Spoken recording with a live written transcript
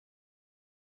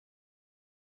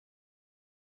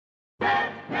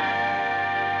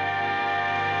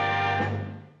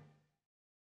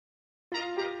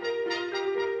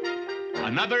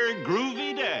Another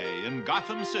groovy day in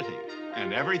Gotham City,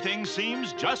 and everything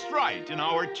seems just right in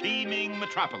our teeming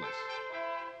metropolis.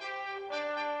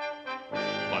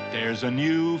 But there's a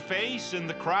new face in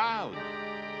the crowd,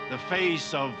 the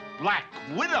face of Black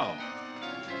Widow.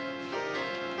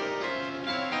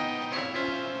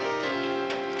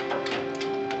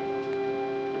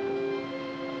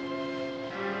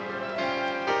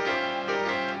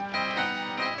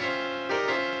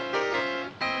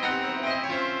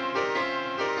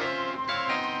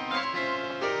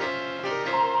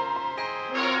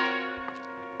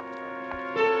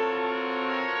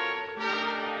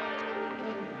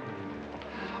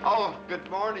 Oh, good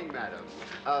morning, madam.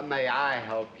 May I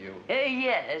help you?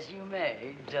 Yes, you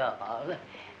may, doll.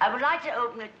 I would like to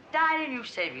open a tiny new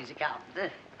savings account.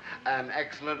 An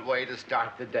excellent way to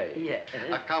start the day. Yes.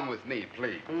 Come with me,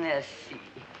 please. Let's see.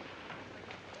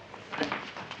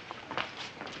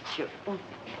 Sure.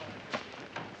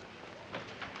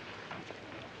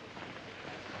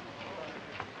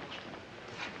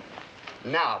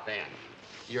 Now then,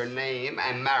 your name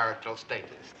and marital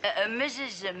status.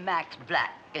 Mrs. Max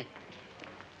Black.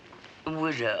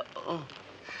 Widow.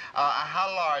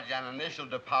 How large an initial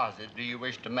deposit do you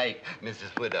wish to make,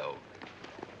 Mrs. Widow?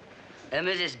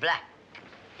 Mrs. Black.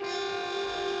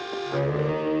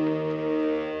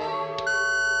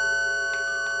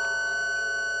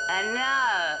 And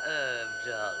now,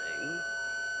 darling,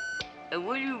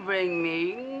 will you bring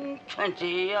me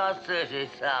 20 or 30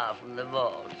 thou from the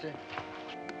vault?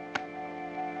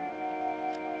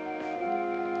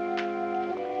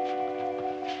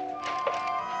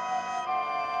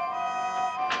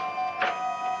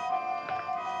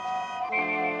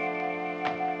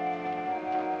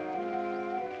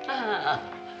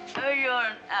 You're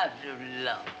an absolute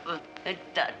love.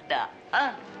 Ta-ta.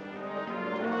 Huh?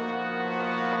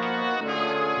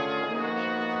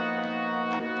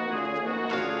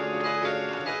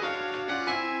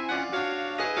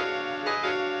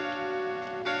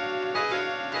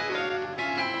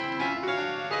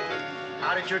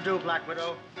 How did you do, Black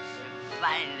Widow?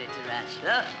 Finally,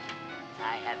 Tarantula.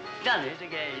 I have done it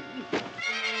again.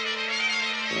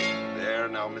 There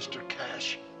now, Mr.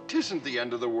 Cash. 'Tisn't the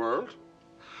end of the world.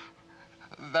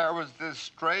 There was this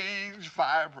strange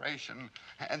vibration,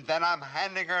 and then I'm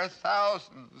handing her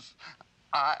thousands.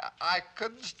 I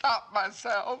couldn't stop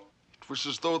myself. It was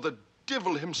as though the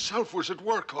devil himself was at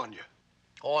work on you.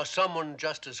 Or someone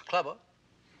just as clever.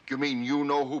 You mean you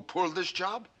know who pulled this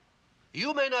job?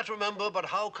 You may not remember, but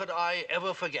how could I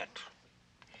ever forget?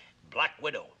 Black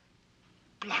Widow.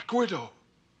 Black Widow?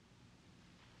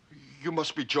 You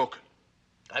must be joking.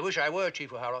 I wish I were,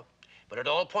 Chief O'Hara, but it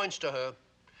all points to her.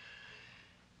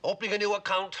 Opening a new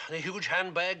account, the huge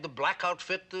handbag, the black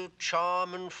outfit, the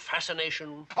charm and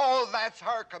fascination. Oh, that's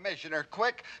her, Commissioner.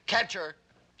 Quick, catch her.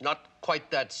 Not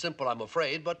quite that simple, I'm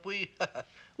afraid, but we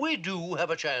we do have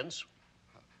a chance.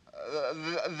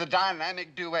 The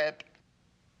dynamic duet.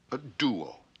 A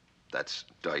duo. That's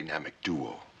dynamic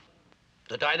duo.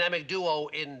 The dynamic duo,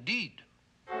 indeed.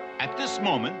 At this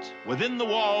moment, within the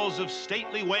walls of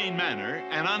stately Wayne Manor,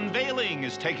 an unveiling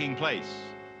is taking place.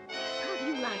 How do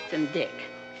you like them, Dick?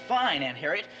 Fine, Aunt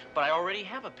Harriet, but I already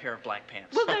have a pair of black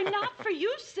pants. Well, they're not for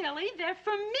you, silly. They're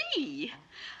for me.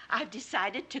 I've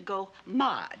decided to go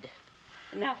mod.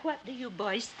 Now, what do you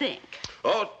boys think?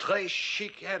 Oh, très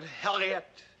chic, Aunt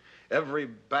Harriet. Every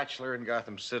bachelor in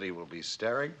Gotham City will be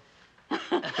staring.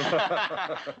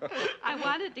 I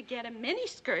wanted to get a mini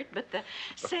skirt, but the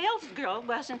sales girl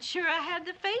wasn't sure I had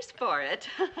the face for it.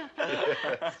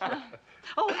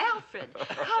 Oh, Alfred,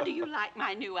 how do you like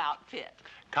my new outfit?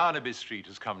 Carnaby Street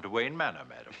has come to Wayne Manor,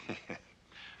 madam.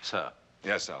 Sir.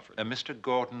 Yes, Alfred. Mr.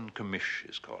 Gordon Commish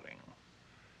is calling.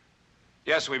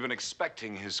 Yes, we've been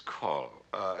expecting his call.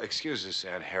 Excuse us,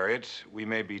 Aunt Harriet. We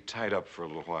may be tied up for a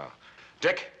little while.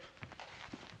 Dick?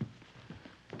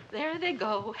 There they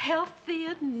go, healthy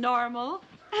and normal,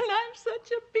 and I'm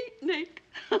such a beatnik.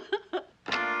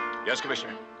 Yes,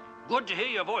 Commissioner. Good to hear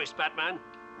your voice, Batman.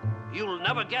 You'll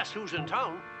never guess who's in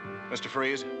town. Mr.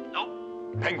 Freeze? No.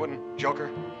 Penguin?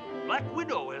 Joker? Black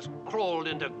Widow has crawled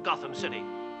into Gotham City.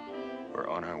 We're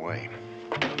on our way.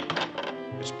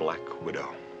 It's Black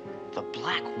Widow. The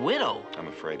Black Widow? I'm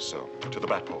afraid so. To the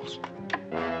bat poles.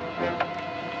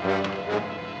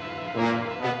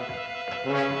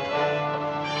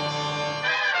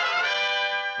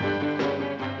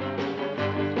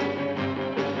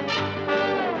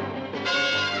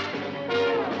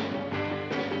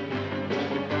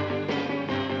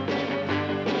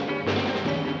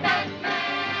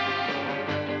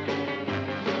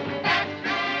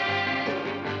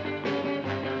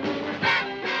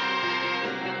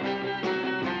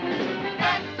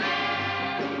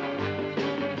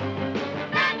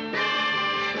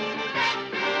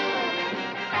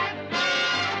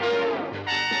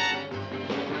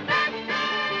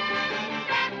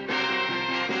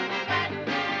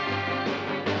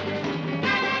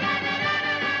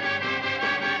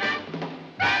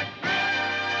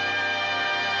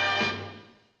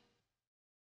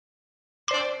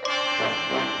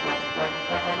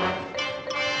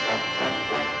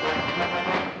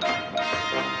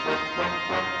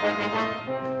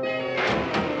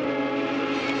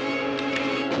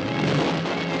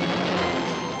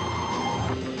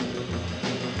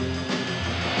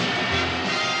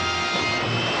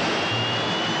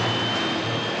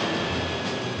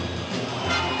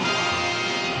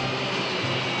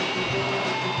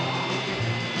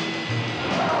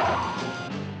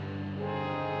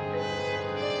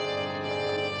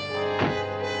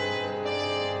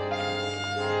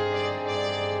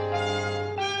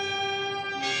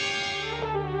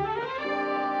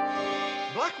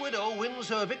 wins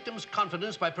her victim's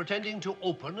confidence by pretending to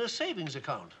open a savings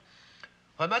account.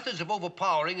 Her methods of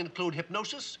overpowering include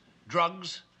hypnosis,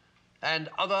 drugs, and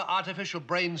other artificial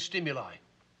brain stimuli.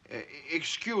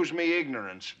 Excuse me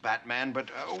ignorance, Batman,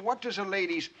 but what does a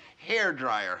lady's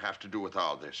hairdryer have to do with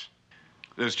all this?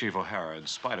 This, Chief O'Hara, in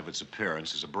spite of its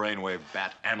appearance, is a brainwave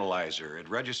bat analyzer. It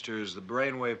registers the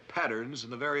brainwave patterns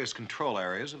in the various control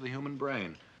areas of the human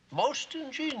brain. Most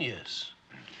ingenious.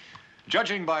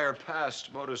 Judging by her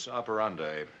past modus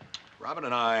operandi, Robin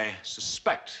and I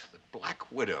suspect that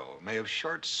Black Widow may have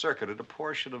short-circuited a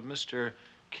portion of Mr.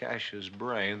 Cash's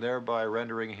brain, thereby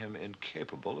rendering him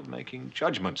incapable of making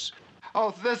judgments.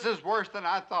 Oh, this is worse than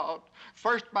I thought.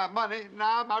 First my money,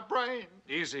 now my brain.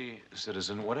 Easy,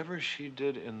 citizen. Whatever she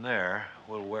did in there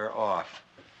will wear off.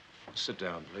 Sit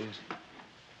down, please.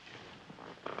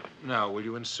 Now, will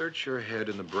you insert your head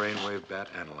in the brainwave bat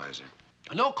analyzer?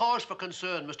 No cause for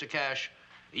concern, Mr. Cash.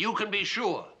 You can be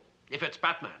sure if it's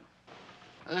Batman.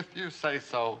 If you say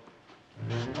so.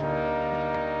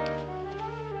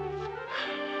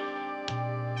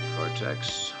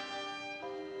 Cortex,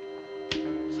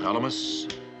 thalamus,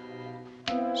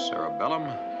 cerebellum,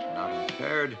 not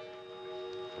impaired.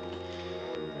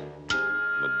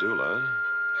 Medulla,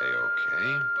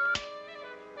 A-OK.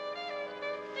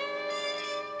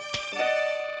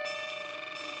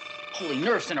 Holy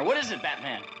nerve center, what is it,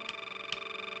 Batman?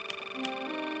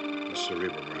 The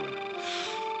cerebrum, Robin.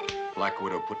 Black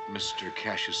Widow put Mr.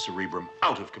 Cash's cerebrum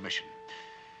out of commission.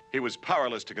 He was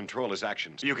powerless to control his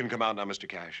actions. You can come out now, Mr.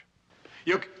 Cash.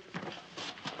 You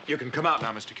can come out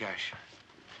now, Mr. Cash.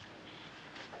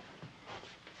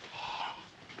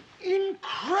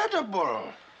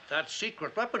 Incredible! That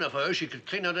secret weapon of hers, she could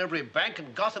clean out every bank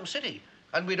in Gotham City.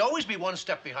 And we'd always be one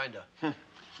step behind her.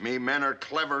 Me men are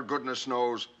clever, goodness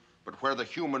knows. But where the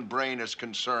human brain is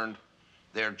concerned,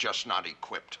 they're just not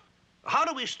equipped. How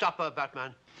do we stop her,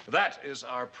 Batman? That is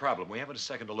our problem. We haven't a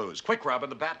second to lose. Quick, Robin,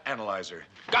 the bat analyzer.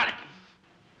 Got it.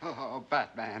 Oh,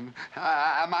 Batman,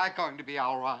 am I going to be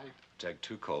all right? Take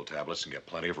 2 cold tablets and get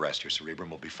plenty of rest. Your cerebrum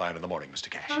will be fine in the morning,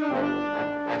 Mr. Cash.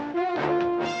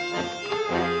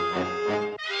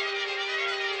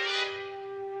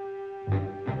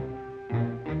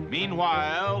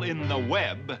 Meanwhile, in the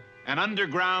web, an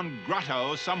underground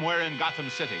grotto somewhere in Gotham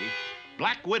City,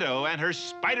 Black Widow and her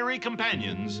spidery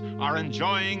companions are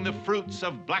enjoying the fruits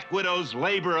of Black Widow's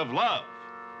labor of love.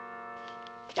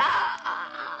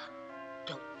 Ah!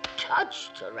 Don't touch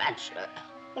Tarantula.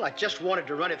 Well, I just wanted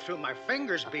to run it through my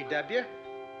fingers, BW.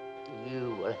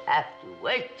 You will have to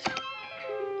wait.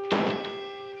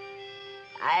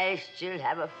 I still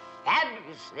have a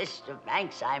fabulous list of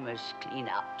banks I must clean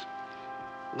out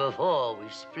before we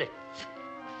split.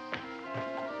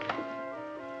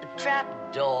 The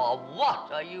trapdoor.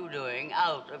 What are you doing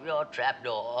out of your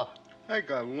trapdoor? I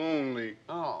got lonely.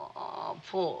 Oh,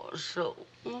 poor soul.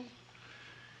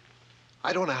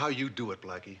 I don't know how you do it,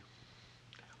 Blackie.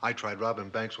 I tried robbing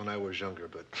banks when I was younger,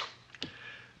 but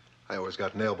I always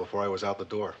got nailed before I was out the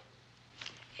door.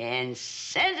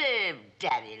 Incentive,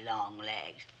 Daddy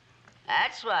Longlegs.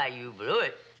 That's why you blew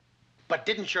it. But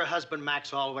didn't your husband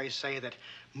Max always say that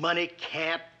money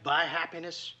can't buy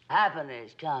happiness?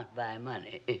 Happiness can't buy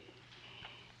money.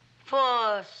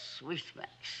 Poor sweet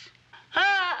Max.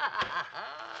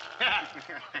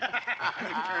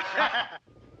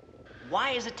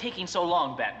 Why is it taking so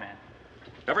long, Batman?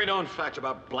 Every known fact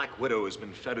about Black Widow has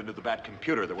been fed into the Bat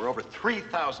computer. There were over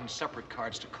 3,000 separate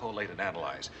cards to collate and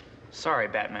analyze. Sorry,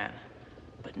 Batman,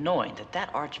 but knowing that that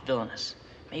arch-villainess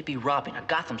may be robbing a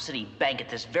Gotham City bank at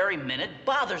this very minute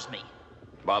bothers me.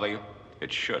 Bother you?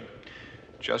 It should.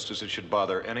 Just as it should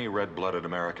bother any red-blooded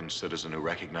American citizen who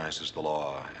recognizes the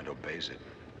law and obeys it.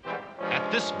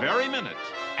 At this very minute,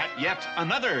 at yet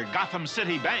another Gotham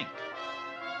City bank.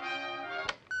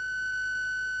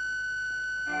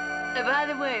 By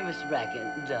the way, Mr.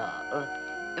 Bracken, doll,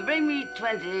 bring me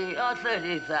 20 or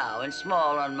 30 thou in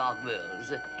small unmarked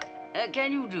bills.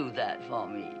 Can you do that for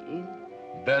me?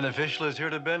 Beneficial is here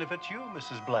to benefit you,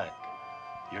 Mrs. Black.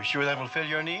 You're sure that will fill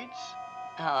your needs?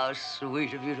 How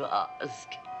sweet of you to ask.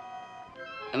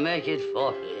 Make it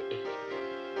 40.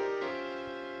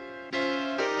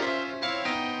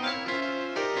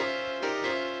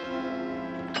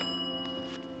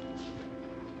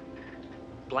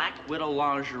 Black Widow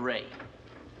lingerie.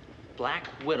 Black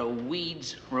Widow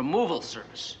weeds removal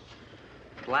service.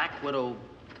 Black Widow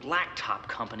blacktop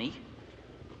company.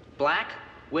 Black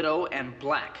Widow and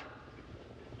Black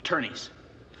attorneys.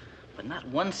 But not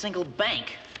one single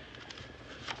bank.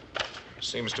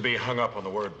 Seems to be hung up on the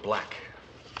word black.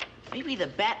 Maybe the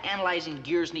bat analyzing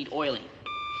gears need oiling.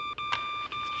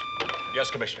 Yes,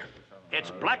 Commissioner.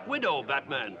 It's Black Widow,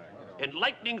 Batman. In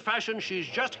lightning fashion, she's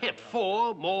just hit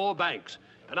 4 more banks.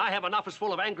 And I have an office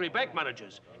full of angry bank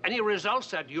managers. Any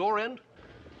results at your end?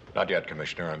 Not yet,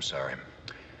 Commissioner. I'm sorry.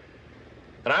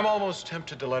 And I'm almost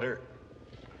tempted to let her...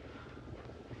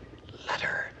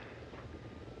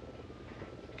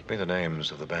 Give me the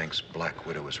names of the banks Black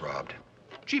Widow has robbed.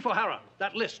 Chief O'Hara,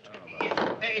 that list.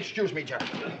 Excuse me, Jack.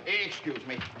 Excuse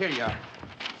me. Here you are.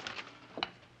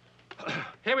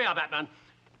 Here we are, Batman.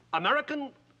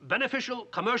 American, beneficial,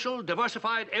 commercial,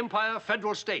 diversified, empire,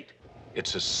 federal, state.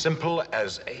 It's as simple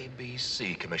as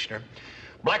ABC, Commissioner.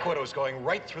 Black Widow's going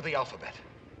right through the alphabet.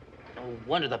 No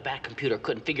wonder the Bat computer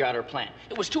couldn't figure out her plan.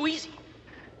 It was too easy.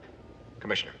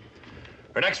 Commissioner,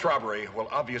 her next robbery will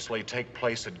obviously take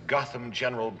place at Gotham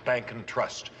General Bank and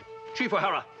Trust. Chief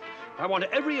O'Hara, I want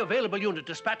every available unit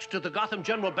dispatched to the Gotham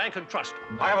General Bank and Trust.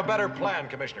 I have a better plan,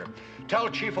 Commissioner. Tell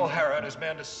Chief O'Hara and his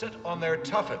men to sit on their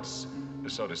tuffets,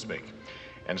 so to speak,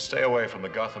 and stay away from the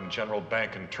Gotham General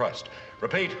Bank and Trust.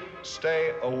 Repeat,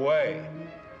 stay away.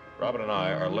 Robin and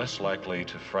I are less likely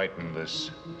to frighten this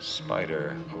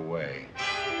spider away.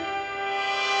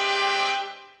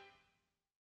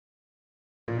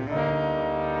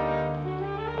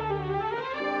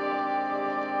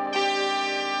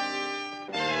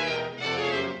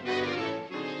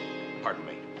 Pardon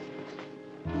me.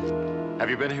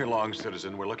 Have you been here long,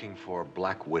 citizen? We're looking for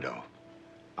Black Widow.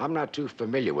 I'm not too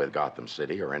familiar with Gotham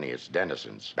City or any of its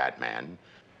denizens, Batman.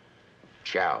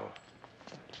 Ciao.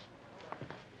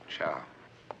 Ciao.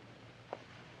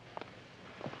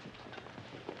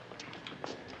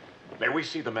 May we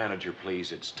see the manager,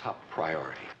 please? It's top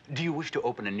priority. Do you wish to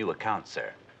open a new account,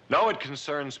 sir? No, it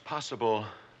concerns possible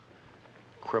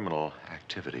criminal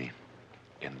activity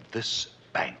in this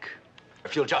bank.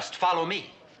 If you'll just follow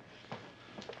me.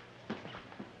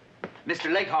 Mr.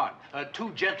 Leghorn,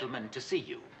 2 gentlemen to see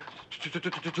you.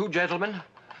 2 gentlemen?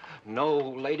 No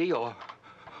lady or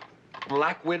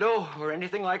Black Widow or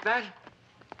anything like that?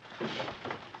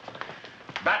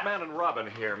 Batman and Robin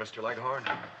here, Mr. Leghorn.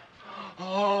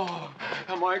 Oh,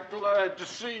 am I glad to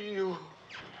see you.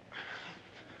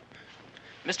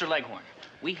 Mr. Leghorn,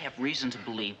 we have reason to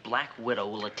believe Black Widow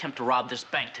will attempt to rob this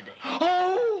bank today.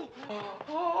 Oh!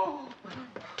 Oh!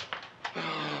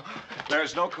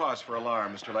 There's no cause for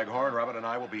alarm, Mr. Leghorn. Robin and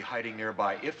I will be hiding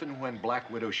nearby. If and when Black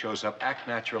Widow shows up, act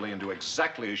naturally and do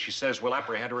exactly as she says. We'll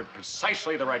apprehend her at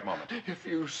precisely the right moment. If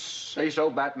you say so,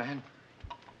 Batman.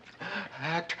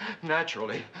 Act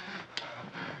naturally.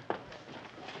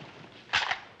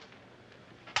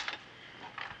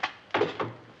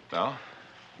 Now,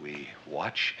 we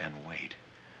watch and wait.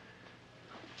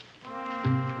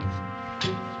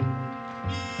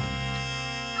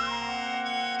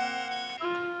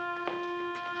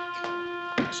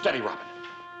 Steady, Robin.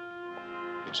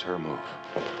 It's her move.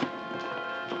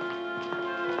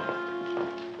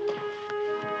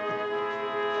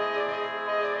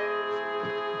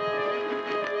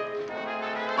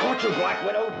 Caught you, Black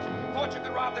Widow. Thought you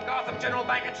could rob the Gotham General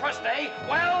Bank and Trust, eh?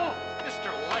 Well,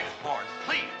 Mr. Leghorn,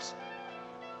 please.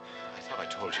 I thought I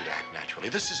told you to act naturally.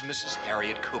 This is Mrs.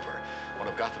 Harriet Cooper, one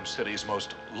of Gotham City's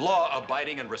most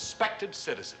law-abiding and respected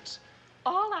citizens.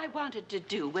 All I wanted to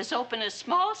do was open a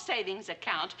small savings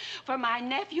account for my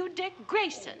nephew, Dick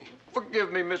Grayson.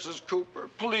 Forgive me, Mrs. Cooper.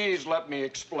 Please let me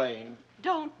explain.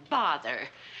 Don't bother.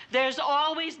 There's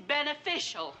always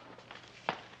beneficial.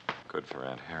 Good for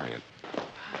Aunt Harriet.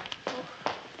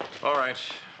 All right,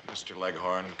 Mr.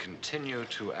 Leghorn, continue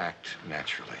to act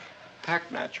naturally.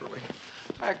 Act naturally.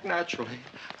 Act naturally.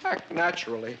 Act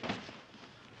naturally.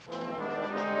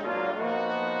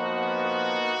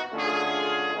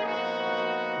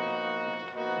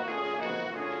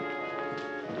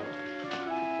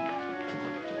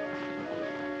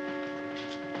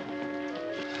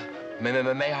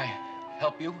 May I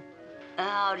help you?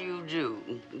 How do you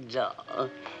do, doll?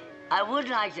 I would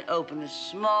like to open a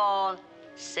small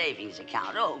savings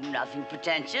account. Oh, nothing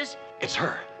pretentious. It's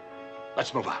her.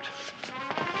 Let's move out.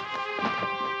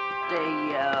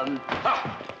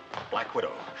 Black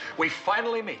Widow, we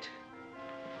finally meet.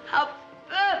 How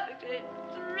perfectly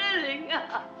thrilling.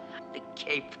 The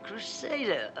Caped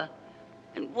Crusader.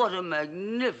 And what a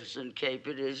magnificent cape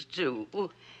it is, too.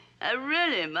 I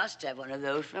really must have one of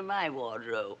those for my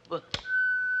wardrobe.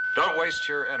 Don't waste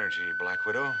your energy, Black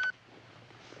Widow.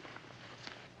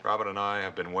 Robin and I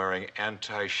have been wearing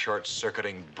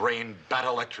anti-short-circuiting brain bat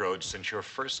electrodes since your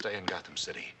first day in Gotham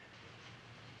City.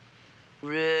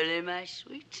 Really, my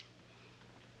sweet?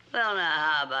 Well, now,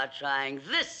 how about trying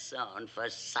this on for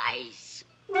size?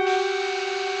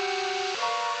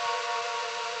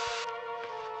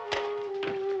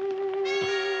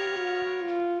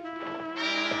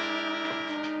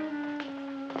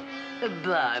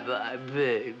 Bye-bye,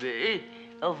 baby.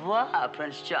 Au revoir,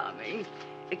 Prince Charming.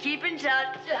 Keep in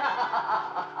touch.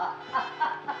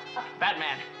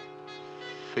 Batman.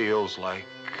 Feels like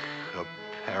a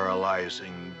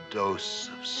paralyzing dose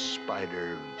of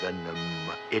spider venom.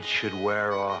 It should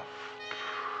wear off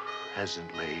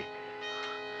presently.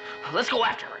 Let's go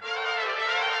after her.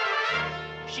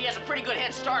 She has a pretty good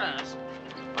head start on us.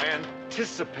 I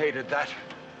anticipated that.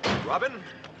 Robin,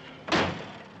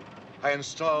 I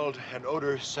installed an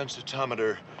odor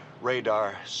sensitometer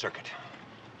radar circuit.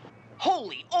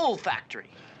 Holy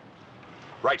olfactory.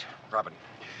 Right, Robin.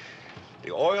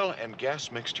 The oil and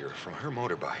gas mixture from her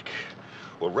motorbike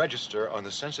will register on the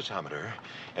sensitometer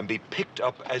and be picked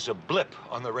up as a blip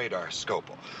on the radar scope.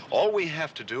 All we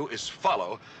have to do is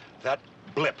follow that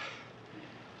blip.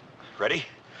 Ready?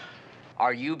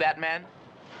 Are you Batman?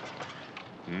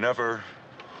 Never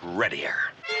readier.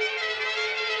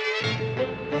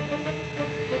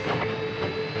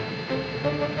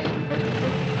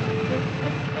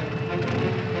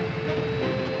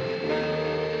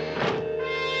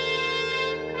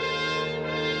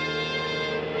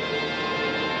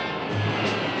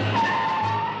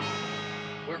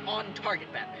 We're on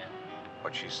target, Batman.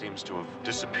 But she seems to have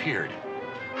disappeared.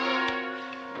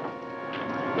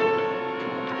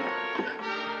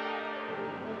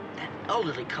 That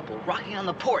elderly couple rocking on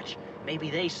the porch. Maybe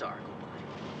they saw her go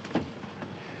by.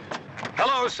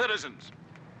 Hello, citizens.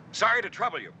 Sorry to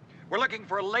trouble you. We're looking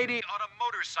for a lady on a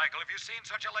motorcycle. Have you seen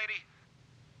such a lady?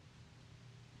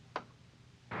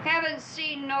 Haven't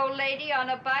seen no lady on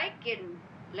a bike in,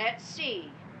 let's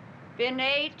see, been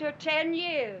 8 or 10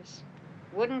 years.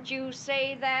 Wouldn't you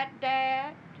say that,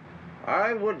 Dad?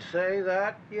 I would say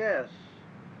that, yes.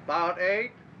 About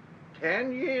 8,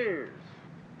 10 years.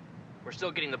 We're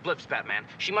still getting the blips, Batman.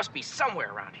 She must be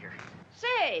somewhere around here.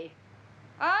 Say,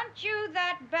 aren't you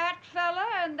that Bat fella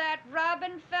and that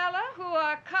Robin fella who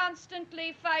are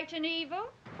constantly fighting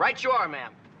evil? Right you are,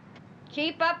 ma'am.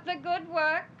 Keep up the good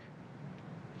work.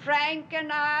 Frank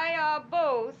and I are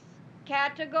both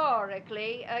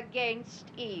categorically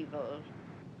against evil.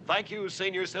 Thank you,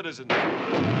 senior citizen. They're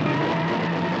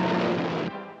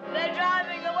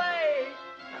driving away.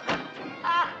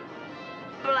 Ah,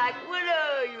 Black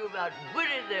Widow, you've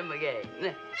outwitted them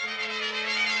again.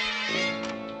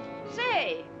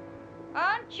 Say,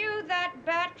 aren't you that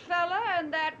Bat fella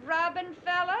and that Robin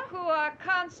fella who are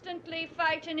constantly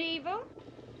fighting evil?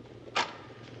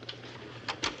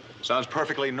 Sounds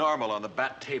perfectly normal on the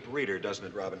bat tape reader, doesn't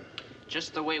it, Robin?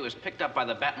 Just the way it was picked up by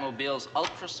the Batmobile's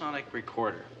ultrasonic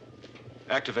recorder.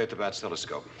 Activate the bat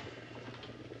oscilloscope.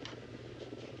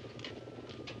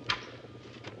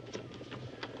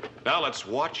 Now let's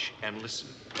watch and listen.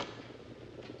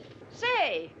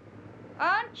 Say,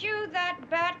 aren't you that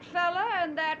Bat fella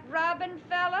and that Robin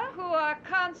fella who are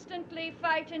constantly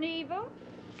fighting evil?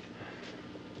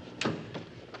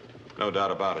 No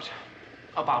doubt about it.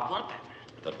 About what?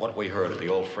 That what we heard at the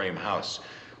old frame house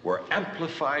were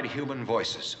amplified human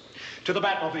voices. To the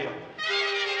Batmobile.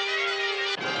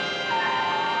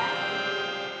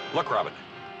 Look, Robin.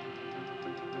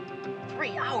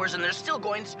 3 hours and they're still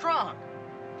going strong.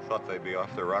 Thought they'd be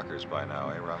off their rockers by now,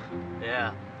 eh, Robin?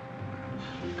 Yeah.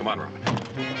 Come on, Robin.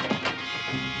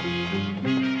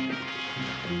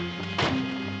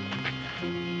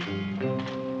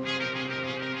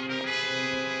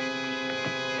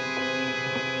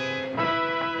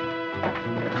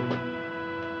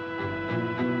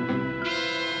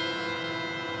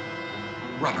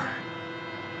 Rubber.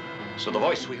 So the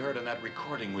voice we heard in that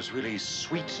recording was really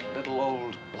sweet little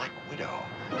old Black Widow.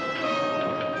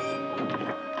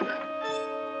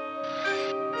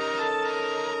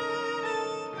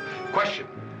 Question.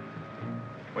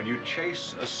 When you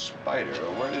chase a spider,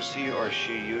 where does he or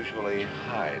she usually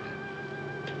hide?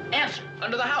 Answer,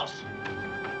 under the house.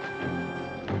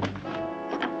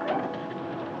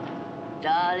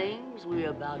 Darlings,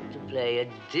 we're about to play a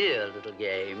dear little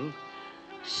game.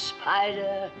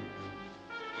 Spider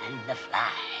and the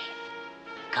fly.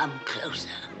 Come closer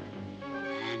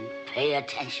and pay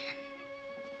attention.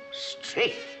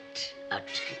 Strict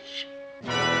attention.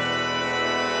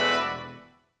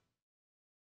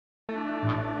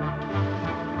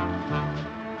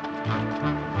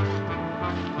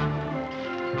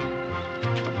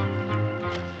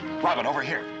 Robin, over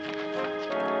here.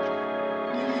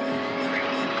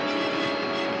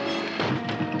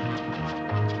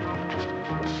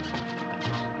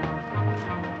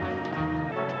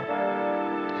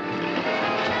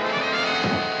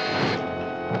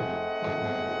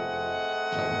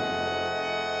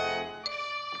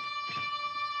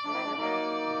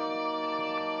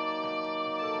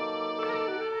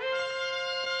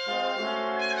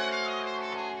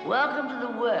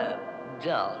 web,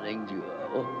 darling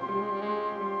duo.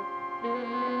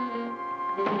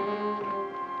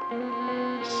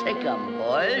 Sick 'em,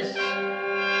 boys.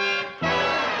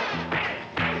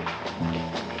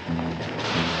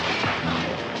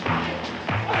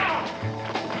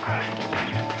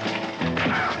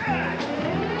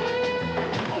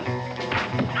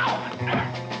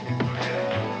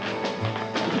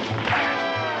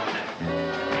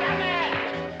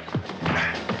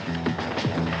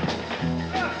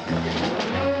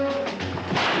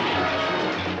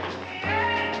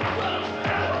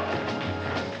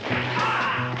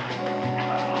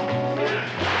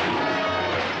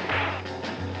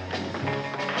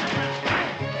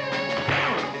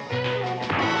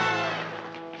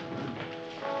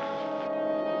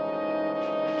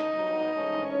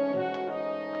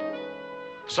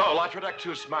 So,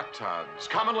 Latrodectus mactans,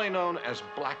 commonly known as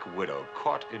Black Widow,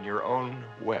 caught in your own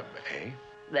web, eh?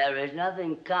 There is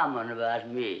nothing common about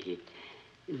me,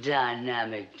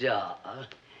 dynamic doll.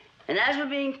 And as for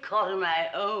being caught in my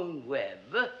own web,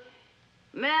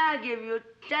 may I give you a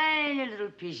tiny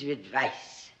little piece of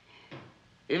advice?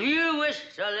 If you wish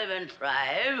to live and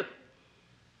thrive,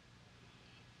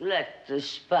 let the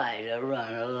spider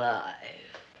run alive.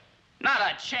 Not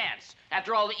a chance,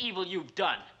 after all the evil you've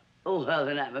done. Oh, well,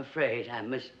 then I'm afraid I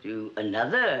must do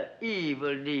another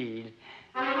evil deed.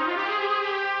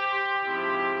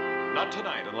 Not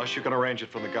tonight, unless you can arrange it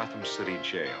from the Gotham City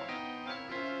jail.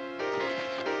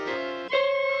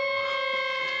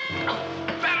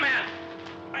 Batman!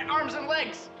 My arms and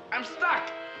legs! I'm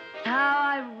stuck!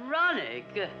 How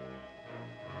ironic.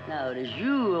 Now it is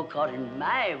you who are caught in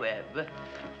my web.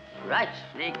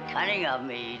 Frightfully cunning of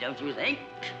me, don't you think?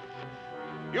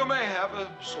 You may have a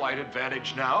slight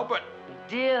advantage now, but...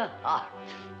 Dear heart,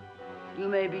 you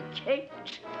may be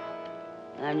caked,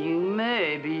 and you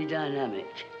may be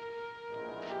dynamic.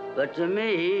 But to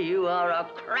me, you are a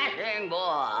crashing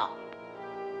bore.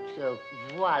 So,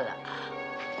 voila.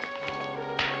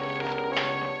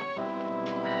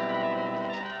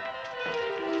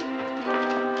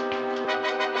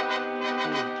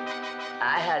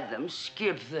 I had them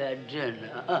skip their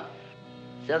dinner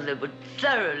so they would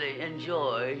thoroughly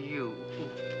enjoy you.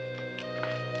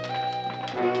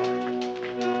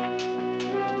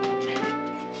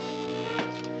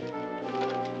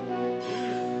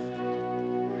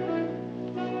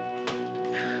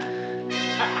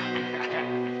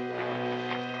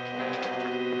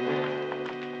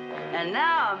 And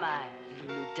now, my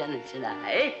lieutenants and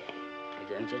I are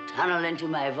going to tunnel into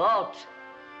my vault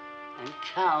and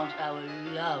count our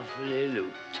lovely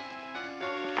loot.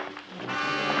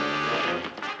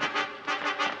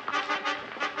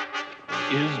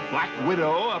 Is Black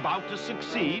Widow about to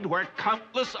succeed where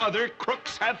countless other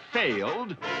crooks have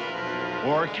failed?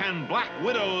 Or can Black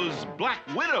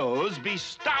Widows be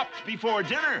stopped before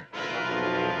dinner?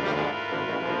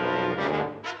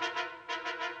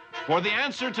 For the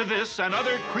answer to this and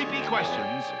other creepy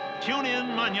questions, tune in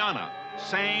mañana.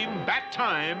 Same bat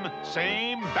time,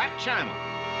 same bat channel.